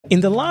In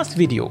the last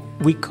video,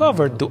 we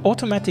covered the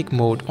automatic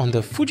mode on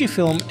the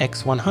Fujifilm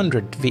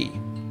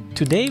X100V.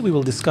 Today we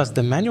will discuss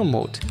the manual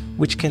mode,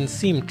 which can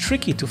seem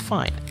tricky to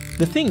find.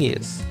 The thing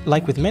is,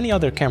 like with many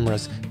other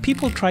cameras,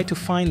 people try to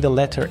find the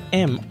letter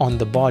M on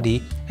the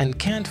body and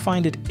can't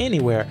find it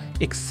anywhere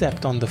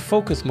except on the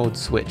focus mode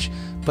switch.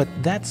 But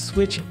that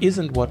switch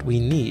isn't what we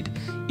need.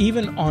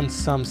 Even on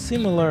some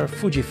similar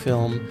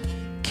Fujifilm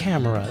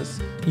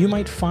cameras, you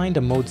might find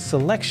a mode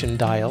selection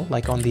dial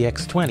like on the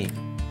X20.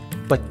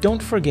 But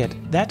don't forget,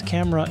 that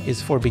camera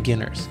is for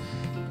beginners.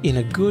 In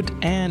a good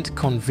and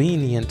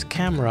convenient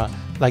camera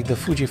like the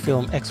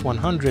Fujifilm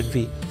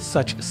X100V,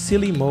 such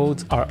silly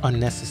modes are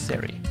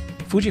unnecessary.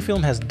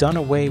 Fujifilm has done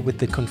away with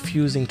the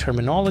confusing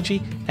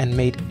terminology and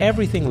made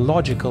everything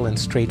logical and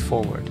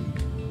straightforward.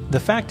 The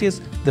fact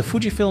is, the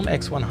Fujifilm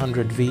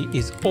X100V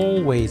is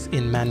always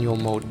in manual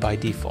mode by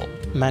default.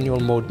 Manual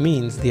mode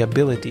means the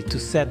ability to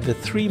set the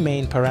three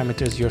main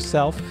parameters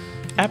yourself: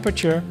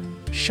 aperture,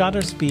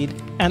 shutter speed,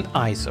 and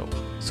ISO.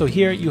 So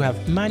here you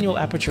have manual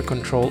aperture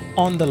control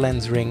on the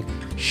lens ring,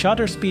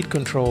 shutter speed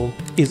control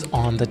is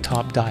on the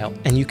top dial,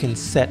 and you can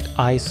set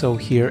ISO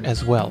here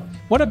as well.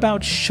 What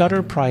about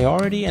shutter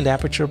priority and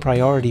aperture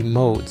priority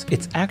modes?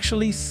 It's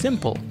actually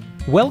simple.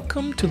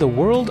 Welcome to the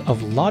world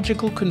of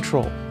logical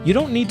control. You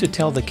don't need to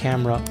tell the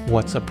camera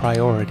what's a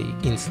priority.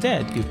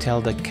 Instead, you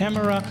tell the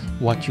camera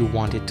what you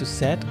want it to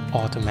set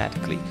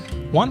automatically.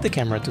 Want the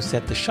camera to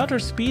set the shutter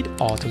speed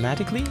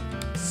automatically?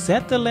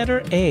 Set the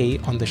letter A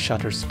on the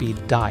shutter speed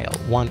dial.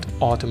 Want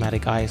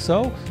automatic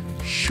ISO?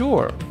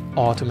 Sure,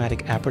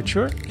 automatic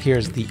aperture.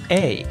 Here's the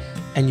A.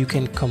 And you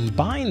can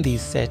combine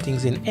these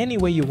settings in any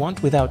way you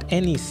want without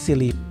any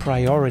silly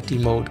priority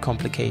mode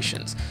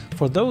complications.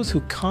 For those who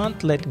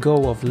can't let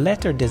go of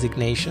letter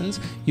designations,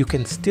 you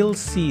can still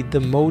see the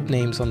mode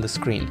names on the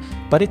screen.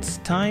 But it's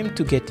time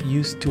to get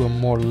used to a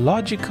more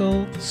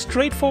logical,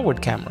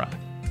 straightforward camera.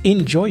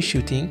 Enjoy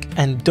shooting,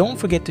 and don't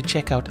forget to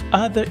check out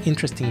other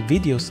interesting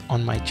videos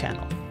on my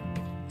channel.